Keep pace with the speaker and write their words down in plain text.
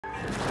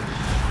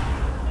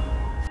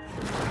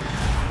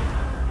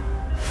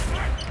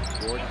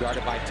Gordon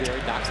guarded by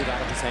Terry, knocks it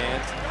out of his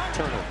hands.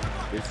 Turner.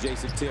 Here's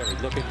Jason Terry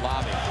looking,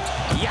 lobbing.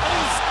 Yes!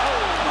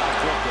 Oh my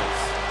goodness!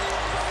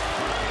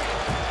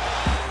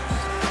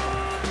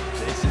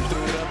 Jason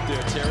threw it up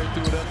there. Terry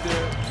threw it up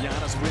there.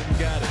 Giannis went and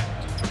got it.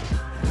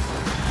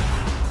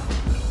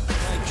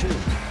 9-2.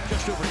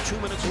 Just over 2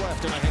 minutes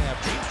left and a half.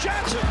 James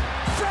Johnson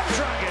from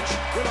Dragic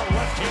with a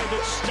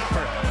left-handed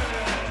stopper.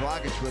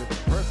 Dragic with a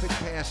perfect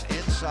pass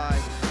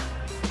inside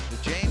to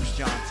James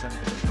Johnson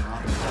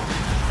on the block.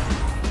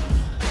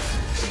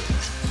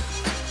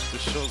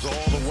 This shows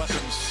all the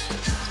weapons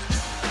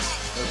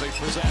that they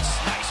possess.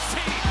 Nice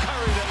feed,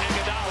 Curry to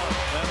Iguodala.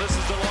 And this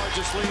is the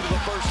largest lead of the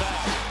first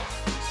half.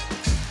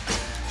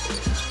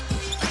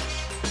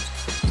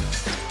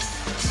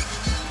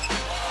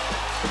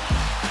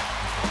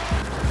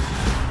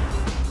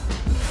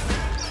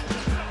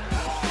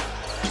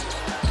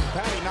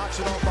 Patty knocks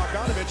it off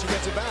Bogdanovich. He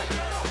gets it back.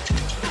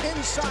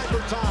 Inside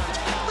Bertans.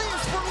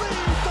 Leaves for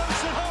Lee.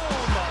 Dunks it home.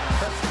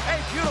 A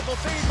beautiful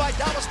feed by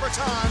Dallas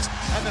Bertans.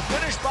 And the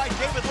finish by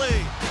David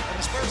Lee. And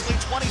the Spurs lead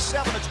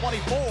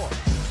 27-24.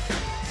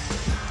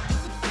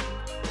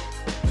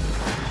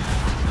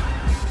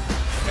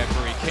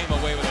 Emery came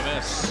away with a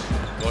miss.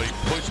 Well, he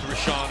pushed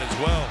Rashawn as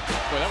well.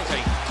 Boy, that was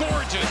a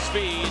gorgeous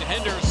feed.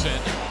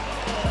 Henderson.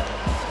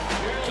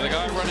 So the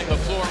guy running the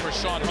floor,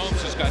 Rashawn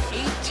Holmes, has got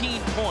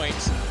 18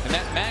 points, and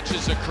that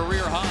matches a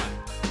career high.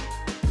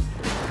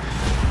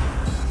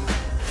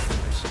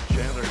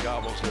 Chandler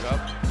gobbles it up.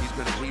 He's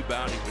been a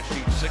rebounding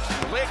machine. 6 in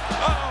the league.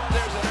 Oh,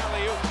 there's an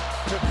alley-oop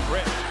to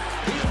Britt.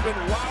 He's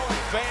been wowing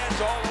fans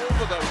all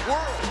over the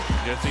world.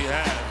 Yes, he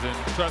has. And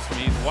trust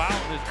me, he's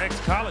wowing his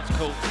ex-college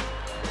coach,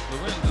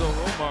 Lorenzo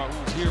Romar,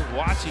 who's here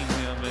watching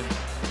him. And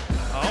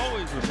I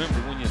always remember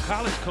when your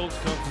college coach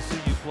comes to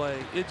see you play,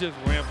 it just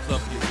ramps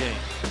up your game.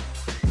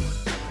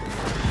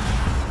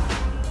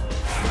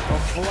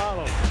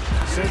 Falalo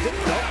sends it.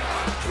 Nope.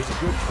 He's a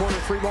good corner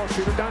free ball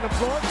shooter down the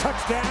floor.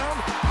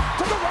 Touchdown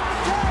to the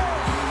Rockets.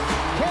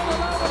 Can't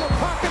allow in the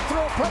pocket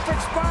throw.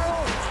 Perfect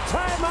spiral.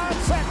 Timeout.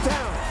 Sack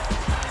down.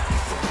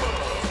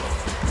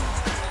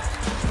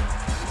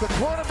 The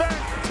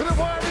quarterback to the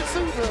wide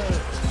receiver.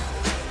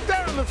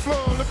 Down the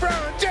floor.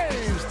 LeBron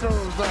James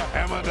throws the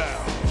hammer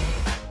down.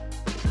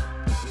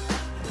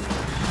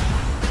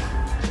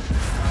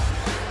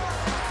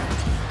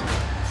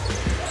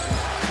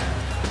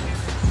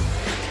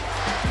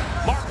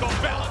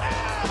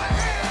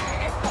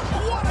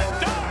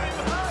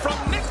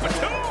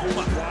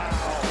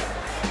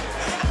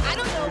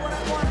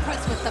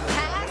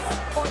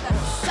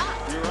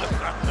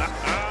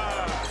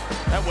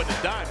 That wasn't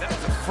a dime. That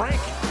was a frank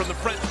from the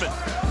Frenchman.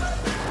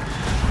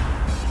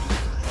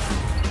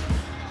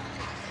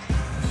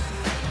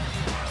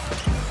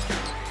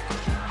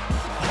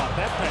 How about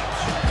that pass?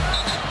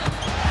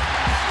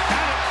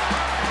 Got it.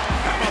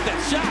 How about that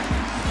shot?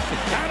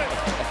 Got it.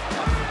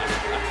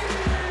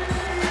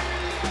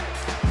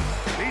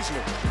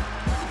 Beasley.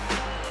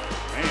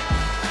 Man.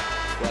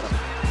 Got a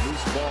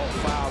loose ball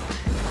foul.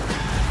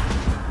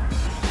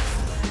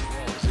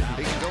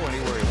 He can go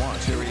anywhere he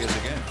wants. Here he is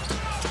again.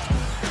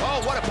 Oh,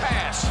 what a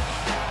pass.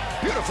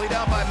 Beautifully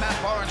down by Matt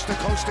Barnes to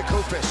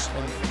Koufos.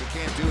 And you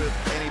can't do it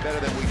any better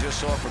than we just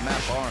saw from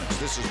Matt Barnes.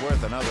 This is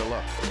worth another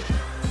look.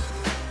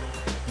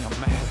 You know,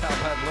 Matt, how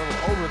about a little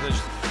over the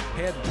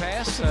head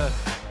pass?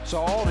 So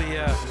all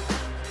the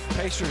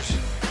Pacers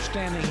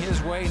standing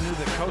his way knew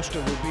that Costa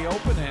would be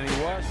open, and he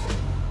was.